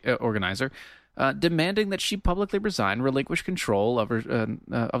organizer, demanding that she publicly resign, relinquish control of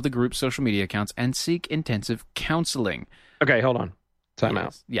the group's social media accounts, and seek intensive counseling. Okay, hold on. Time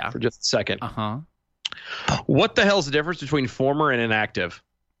out. Yeah. For just a second. Uh-huh. What the hell is the difference between former and inactive?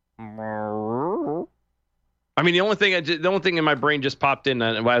 I mean, the only thing in my brain just popped in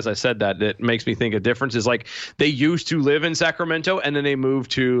as I said that makes me think a difference is like they used to live in Sacramento and then they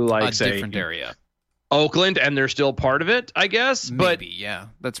moved to a different area. Oakland, and they're still part of it, I guess. Maybe, yeah.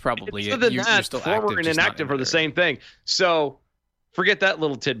 That's probably it. Other than that, former and inactive are the same thing. So forget that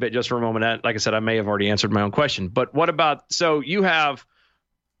little tidbit just for a moment. Like I said, I may have already answered my own question. But what about, so you have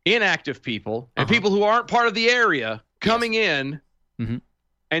inactive people and people who aren't part of the area coming in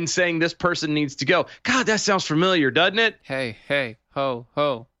and saying this person needs to go. God, that sounds familiar, doesn't it? Hey,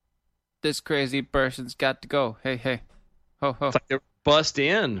 ho. This crazy person's got to go. Hey, ho. It's like they're bust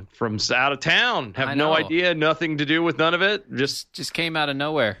in from out of town. Have no idea, nothing to do with none of it. Just came out of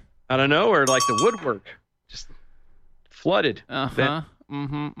nowhere. Out of nowhere, like the woodwork. Just flooded. Wow.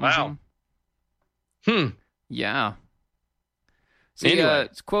 Yeah. See, anyway.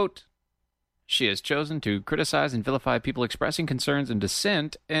 Quote, she has chosen to criticize and vilify people expressing concerns and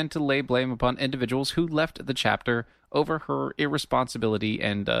dissent and to lay blame upon individuals who left the chapter over her irresponsibility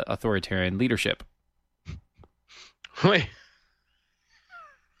and authoritarian leadership. Wait.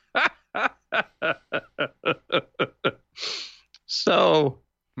 So,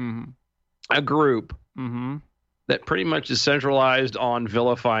 a group that pretty much is centralized on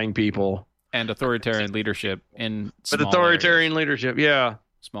vilifying people and authoritarian leadership in leadership, yeah,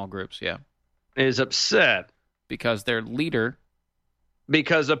 small groups, yeah, is upset because their leader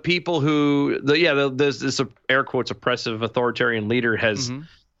because of people who there's this air quotes oppressive authoritarian leader has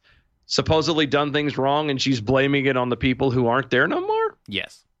supposedly done things wrong, and she's blaming it on the people who aren't there no more.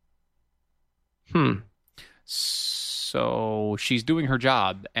 Yes. So she's doing her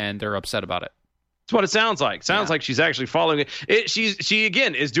job, and they're upset about it. That's what it sounds like. Sounds like she's actually following it. She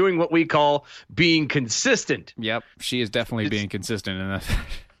again is doing what we call being consistent. Yep, she is definitely being consistent in that.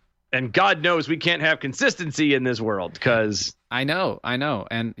 And God knows we can't have consistency in this world because I know.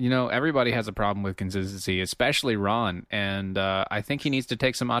 And, everybody has a problem with consistency, especially Ron. And I think he needs to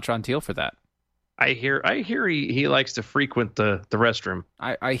take some Atrantil for that. I hear he likes to frequent the restroom.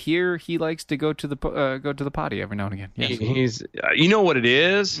 I hear he likes to go to the potty every now and again. Yes. He's you know what it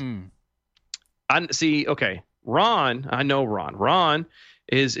is? Ron, I know Ron. Ron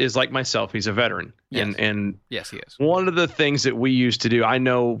is like myself. He's a veteran. Yes. And yes, he is. One of the things that we used to do, I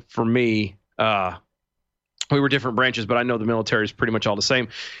know for me, we were different branches, but I know the military is pretty much all the same.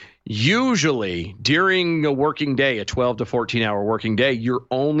 Usually during a working day, a 12 to 14 hour working day, your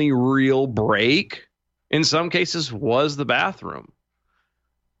only real break in some cases was the bathroom.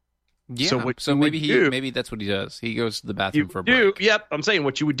 Yeah. So maybe that's what he does. He goes to the bathroom for a break. Yep. I'm saying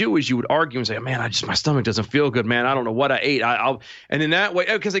what you would do is you would argue and say, man, my stomach doesn't feel good, man. I don't know what I ate. And in that way,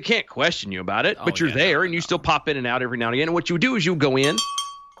 because they can't question you about it, but you're there and you still pop in and out every now and again. And what you would do is you would go in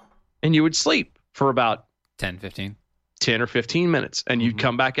and you would sleep for about 10 or 15 minutes, and you'd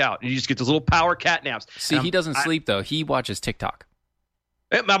come back out and you just get those little power cat naps. See, he doesn't sleep though. He watches TikTok.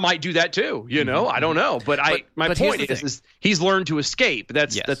 I might do that too, I don't know. But my point is he's learned to escape.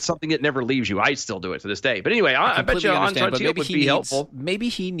 That's something that never leaves you. I still do it to this day. But anyway, I bet you Atrantil would be helpful. Maybe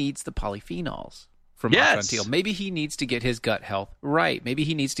he needs the polyphenols from Atrantil. Maybe he needs to get his gut health right. Maybe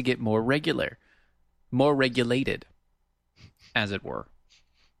he needs to get more regulated, as it were.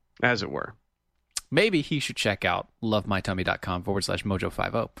 Maybe he should check out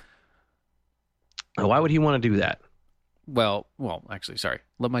lovemytummy.com/mojo50. Why would he want to do that? Well, actually, sorry.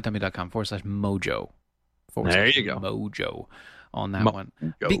 lovemytummy.com/mojo. There you go. Mojo on that one.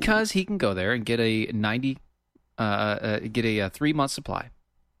 Because he can go there and get a 3-month supply.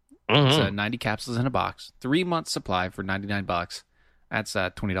 It's 90 capsules in a box. 3-month supply for $99. That's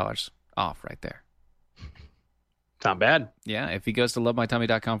 $20 off right there. Not bad. Yeah, if he goes to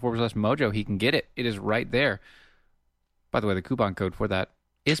lovemytummy.com/mojo, he can get it. It is right there. By the way, the coupon code for that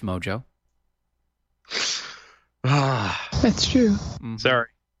is Mojo. That's true. Sorry.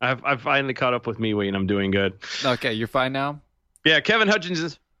 I've finally caught up with MeWe and I'm doing good. Okay, you're fine now? Yeah, Kevin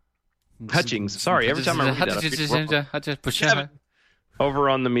Hutchings. Sorry, every time I read that, Kevin, over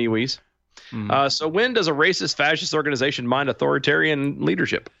on the MeWe's. So when does a racist, fascist organization mind authoritarian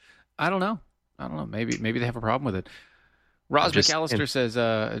leadership? I don't know. Maybe they have a problem with it. Roz McAllister says,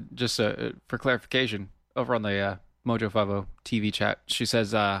 for clarification, over on the Mojo 50 TV chat, she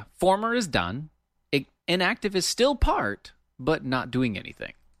says, former is done. Inactive is still part, but not doing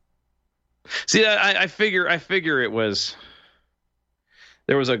anything. See, I figure it was,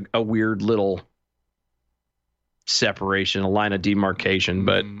 there was a weird little separation, a line of demarcation,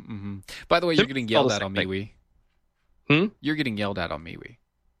 but. By the way, you're getting yelled at on MeWe. You're getting yelled at on MeWe.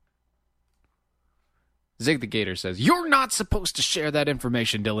 Zig the Gator says, you're not supposed to share that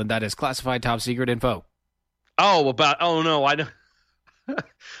information, Dylan. That is classified top secret info. Oh no, I know.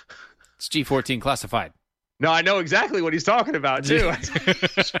 It's G14 classified. No, I know exactly what he's talking about, too.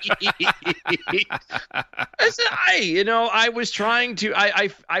 I was trying to,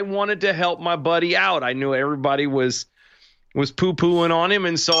 I wanted to help my buddy out. I knew everybody was poo-pooing on him,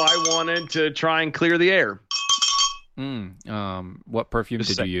 and so I wanted to try and clear the air. What perfume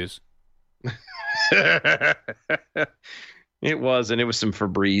did you use? It was some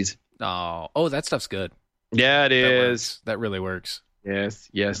Febreze. Oh, that stuff's good. Yeah, it is. That really works. Yes,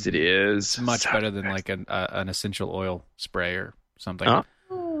 it is. It's much better than like an essential oil spray or something. I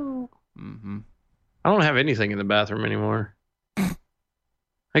don't have anything in the bathroom anymore.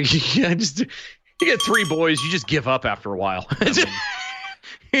 You get 3 boys, you just give up after a while.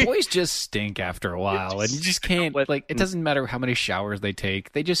 Boys just stink after a while, and you just can't, it doesn't matter how many showers they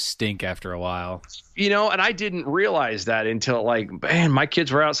take. They just stink after a while. And I didn't realize that until, my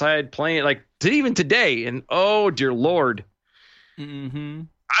kids were outside playing, even today, and oh, dear Lord.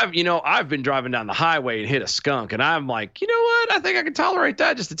 I've been driving down the highway and hit a skunk, and I'm like, you know what? I think I can tolerate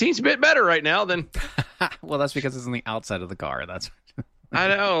that just a teensy bit better right now than. Well, that's because it's on the outside of the car. That's. I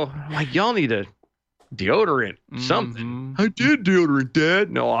know. I'm like, y'all need a deodorant, something. I did deodorant, Dad.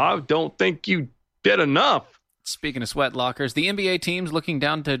 No, I don't think you did enough. Speaking of sweat lockers, the NBA team's looking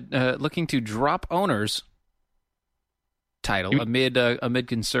to drop owners title amid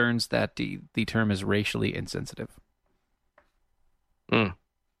concerns that the term is racially insensitive.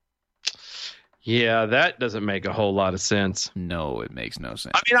 Yeah, that doesn't make a whole lot of sense. No, it makes no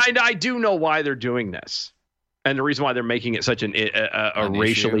sense. I mean, I do know why they're doing this, and the reason why they're making it such a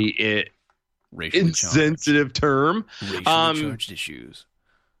racially insensitive term. Racially charged issues.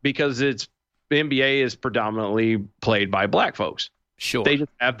 Because the NBA is predominantly played by black folks. Sure, they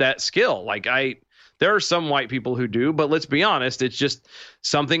just have that skill. There are some white people who do, but let's be honest, it's just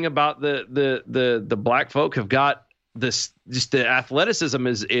something about the black folk have got this. Just the athleticism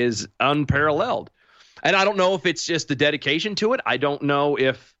is unparalleled, and I don't know if it's just the dedication to it. I don't know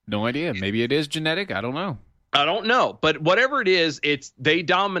if no idea. Maybe it is genetic. I don't know, but whatever it is, they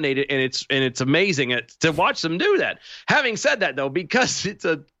dominate it, and it's amazing to watch them do that. Having said that, though, because it's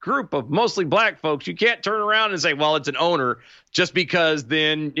a group of mostly black folks, you can't turn around and say, "Well, it's an owner," just because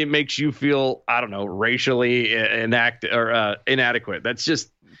then it makes you feel, I don't know, racially inadequate.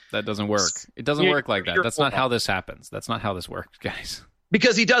 That doesn't work. It doesn't work like that. That's not how this happens. That's not how this works, guys.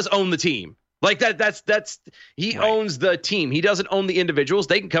 Because he does own the team. Like he owns the team. He doesn't own the individuals.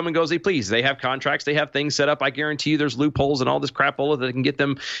 They can come and go as they please. They have contracts. They have things set up. I guarantee you there's loopholes and all this crapola that can get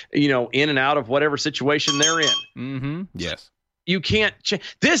them, in and out of whatever situation they're in. Mm-hmm. Yes. You can't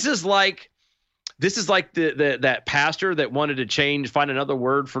This is like that pastor that wanted to find another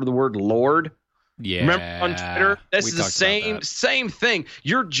word for the word Lord. Yeah. Remember on Twitter? This is the same thing.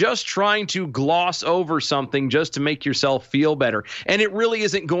 You're just trying to gloss over something just to make yourself feel better. And it really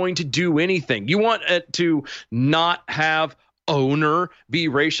isn't going to do anything. You want it to not have owner be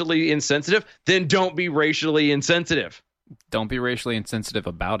racially insensitive? Then don't be racially insensitive. Don't be racially insensitive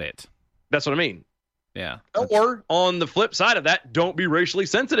about it. That's what I mean. Yeah. Or on the flip side of that, don't be racially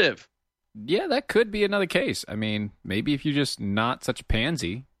sensitive. Yeah, that could be another case. I mean, maybe if you're just not such a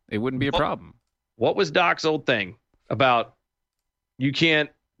pansy, it wouldn't be a problem. What was Doc's old thing about you can't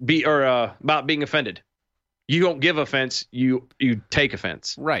be about being offended? You don't give offense, you take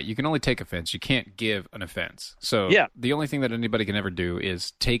offense. Right. You can only take offense. You can't give an offense. So the only thing that anybody can ever do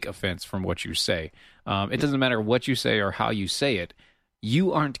is take offense from what you say. It doesn't matter what you say or how you say it.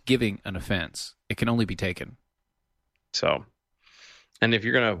 You aren't giving an offense. It can only be taken. So, and if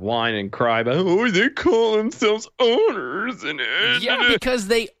you're going to whine and cry about, they call themselves owners. Yeah, because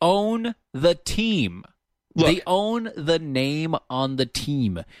they own the team. Look, they own the name on the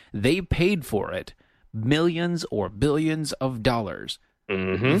team. They paid for it. Millions or billions of dollars.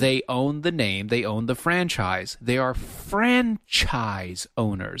 Mm-hmm. They own the name. They own the franchise. They are franchise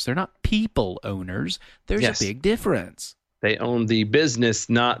owners. They're not people owners. There's a big difference. They own the business,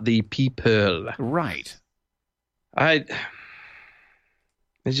 not the people. Right.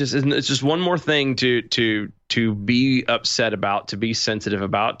 It's just one more thing to be upset about, to be sensitive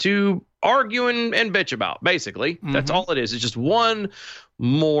about, to argue and bitch about. Basically, that's all it is. It's just one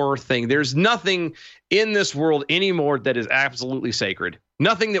more thing. There's nothing in this world anymore that is absolutely sacred.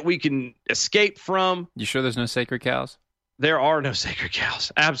 Nothing that we can escape from. You sure there's no sacred cows? There are no sacred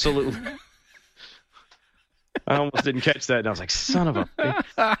cows. Absolutely. I almost didn't catch that, and I was like, son of a...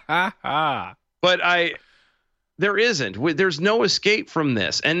 But there isn't. There's no escape from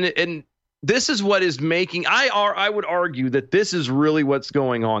this. And this is what is making... I would argue that this is really what's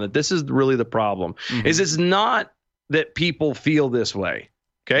going on, that this is really the problem, is it's not that people feel this way.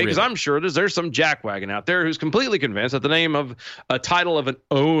 Okay, because I'm sure there's some jackwagon out there who's completely convinced that the name of a title of an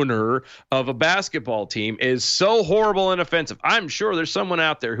owner of a basketball team is so horrible and offensive. I'm sure there's someone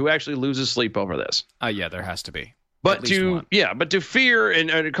out there who actually loses sleep over this. Yeah, there has to be. But to fear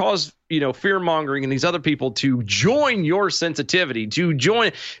and cause fear mongering and these other people to join your sensitivity,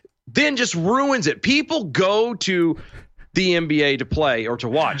 then just ruins it. People go to the NBA to play or to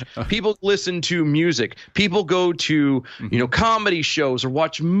watch. People listen to music. People go to comedy shows or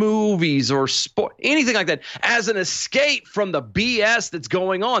watch movies or sport, anything like that, as an escape from the BS that's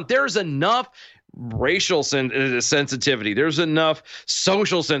going on. There's enough racial sensitivity. There's enough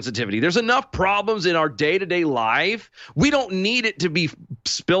social sensitivity. There's enough problems in our day-to-day life. We don't need it to be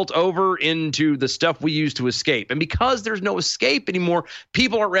spilt over into the stuff we use to escape. And because there's no escape anymore,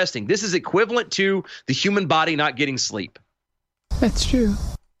 people aren't resting. This is equivalent to the human body not getting sleep. That's true.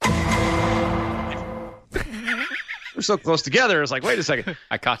 We're so close together. It's like, wait a second.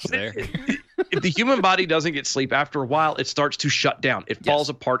 I caught you there. If the human body doesn't get sleep, after a while, it starts to shut down. It falls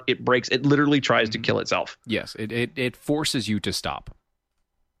apart. It breaks. It literally tries to kill itself. Yes, it forces you to stop.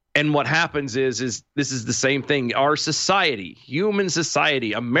 And what happens is this is the same thing. Our society, human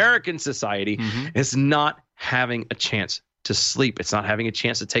society, American society, is not having a chance to sleep. It's not having a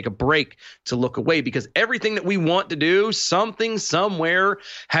chance to take a break, to look away, because everything that we want to do, something somewhere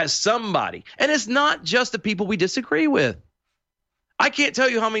has somebody. And it's not just the people we disagree with. I can't tell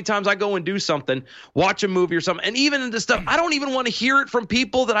you how many times I go and do something, watch a movie or something, and even into stuff, I don't even want to hear it from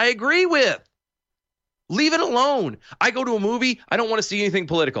people that I agree with. Leave it alone. I go to a movie, I don't want to see anything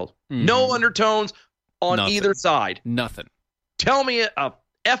political. No undertones on either side. Nothing. Tell me a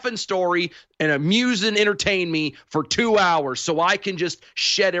effing story and amuse and entertain me for 2 hours so I can just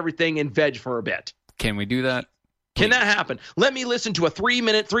shed everything and veg for a bit. Can we do that? Can that happen? Let me listen to a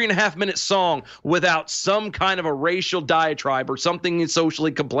 3.5 minute song without some kind of a racial diatribe or something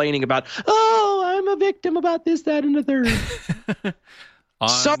socially complaining about, oh, I'm a victim about this, that, and the third.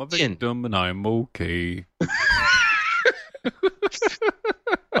 I'm a victim and I'm okay.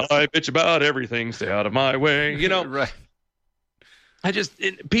 I bitch about everything. Stay out of my way. You know, right.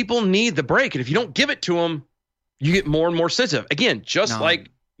 People need the break. And if you don't give it to them, you get more and more sensitive. Again, like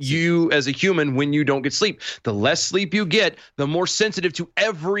you as a human, when you don't get sleep, the less sleep you get, the more sensitive to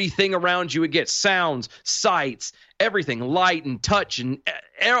everything around you it gets. Sounds, sights, everything, light and touch, and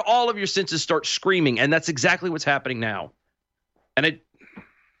all of your senses start screaming. And that's exactly what's happening now. And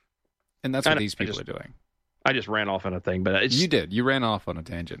that's what these people are doing. I just ran off on a thing, but you did. You ran off on a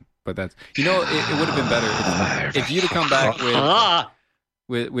tangent, but that's it would have been better if you'd have come back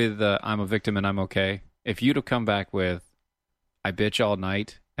with I'm a victim and I'm okay. If you'd have come back with I bitch all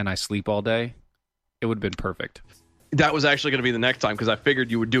night and I sleep all day, it would have been perfect. That was actually going to be the next time because I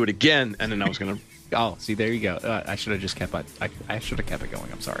figured you would do it again, and then I was going to. Oh, see, there you go. I should have just kept it. I should have kept it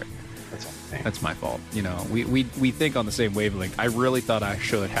going. I'm sorry. That's my fault. You know, we think on the same wavelength. I really thought I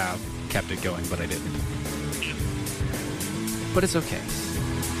should have kept it going, but I didn't. But it's okay.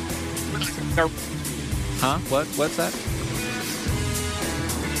 Huh? What's that?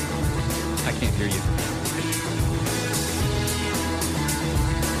 I can't hear you.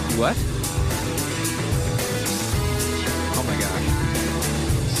 What? Oh my gosh.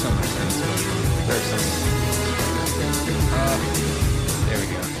 So much tennis going on. There's so there we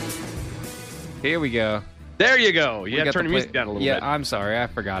go. Here we go. There you go. You have to turn the music down a little bit. Yeah, I'm sorry. I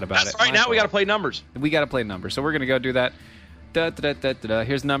forgot about it. That's right. Now we got to play numbers. We got to play numbers. So we're going to go do that.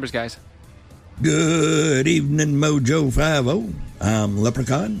 Here's the numbers, guys. Good evening, Mojo 50. I'm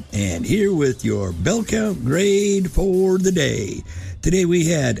Leprechaun, and here with your bell count grade for the day. Today we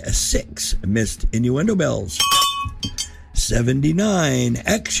had 6 missed innuendo bells, 79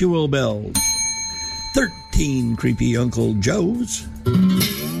 actual bells, 13 creepy Uncle Joes,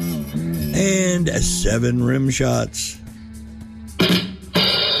 and 7 rim shots.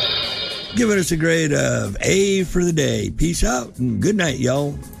 Giving us a grade of A for the day. Peace out and good night,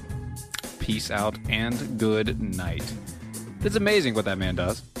 y'all. Peace out and good night. It's amazing what that man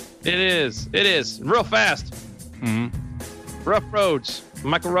does. It is. Real fast. Mm-hmm. Rough roads.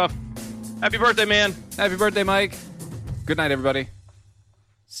 Michael Ruff. Happy birthday, man. Happy birthday, Mike. Good night, everybody.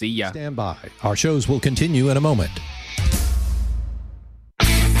 See ya. Stand by. Our shows will continue in a moment.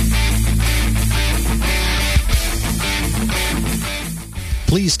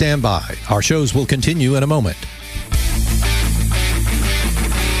 Please stand by. Our shows will continue in a moment.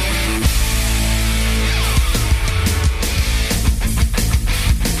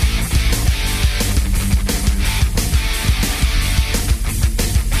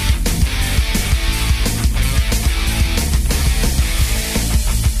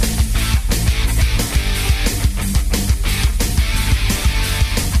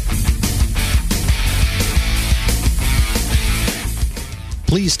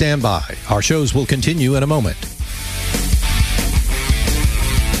 Please stand by. Our shows will continue in a moment.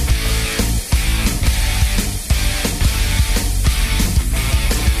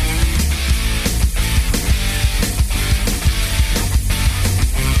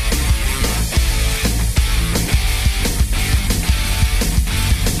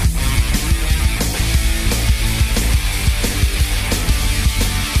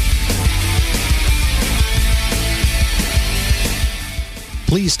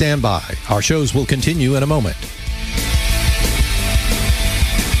 Please stand by. Our shows will continue in a moment.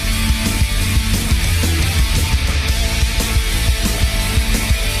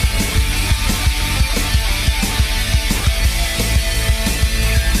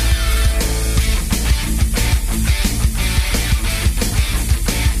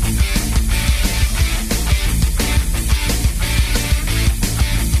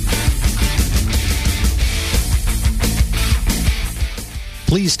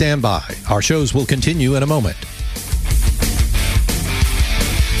 Please stand by. Our shows will continue in a moment.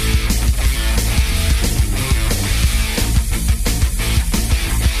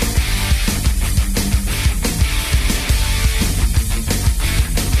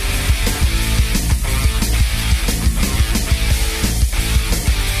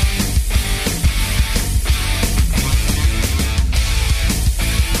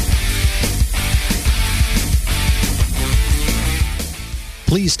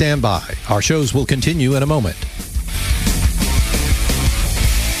 Please stand by. Our shows will continue in a moment.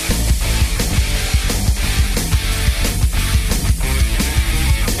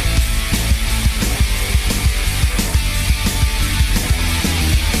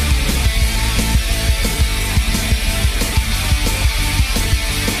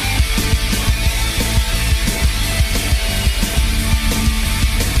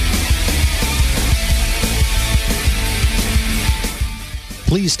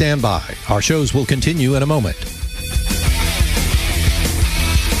 Please stand by. Our shows will continue in a moment.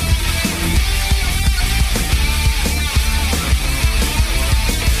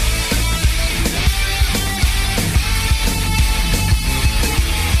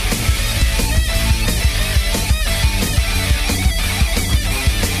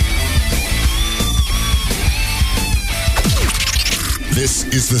 This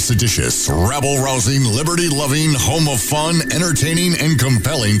is the seditious, rabble-rousing, liberty-loving, home of fun, entertaining, and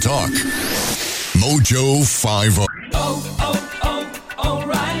compelling talk. Mojo 50.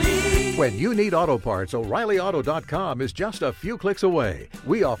 O'Reilly. When you need auto parts, O'ReillyAuto.com is just a few clicks away.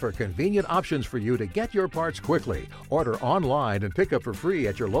 We offer convenient options for you to get your parts quickly. Order online and pick up for free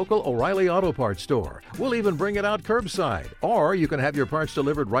at your local O'Reilly Auto Parts store. We'll even bring it out curbside. Or you can have your parts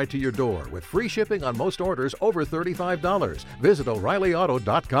delivered right to your door with free shipping on most orders over $35. Visit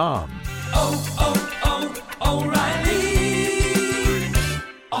O'ReillyAuto.com. O'Reilly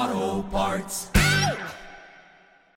Auto Parts.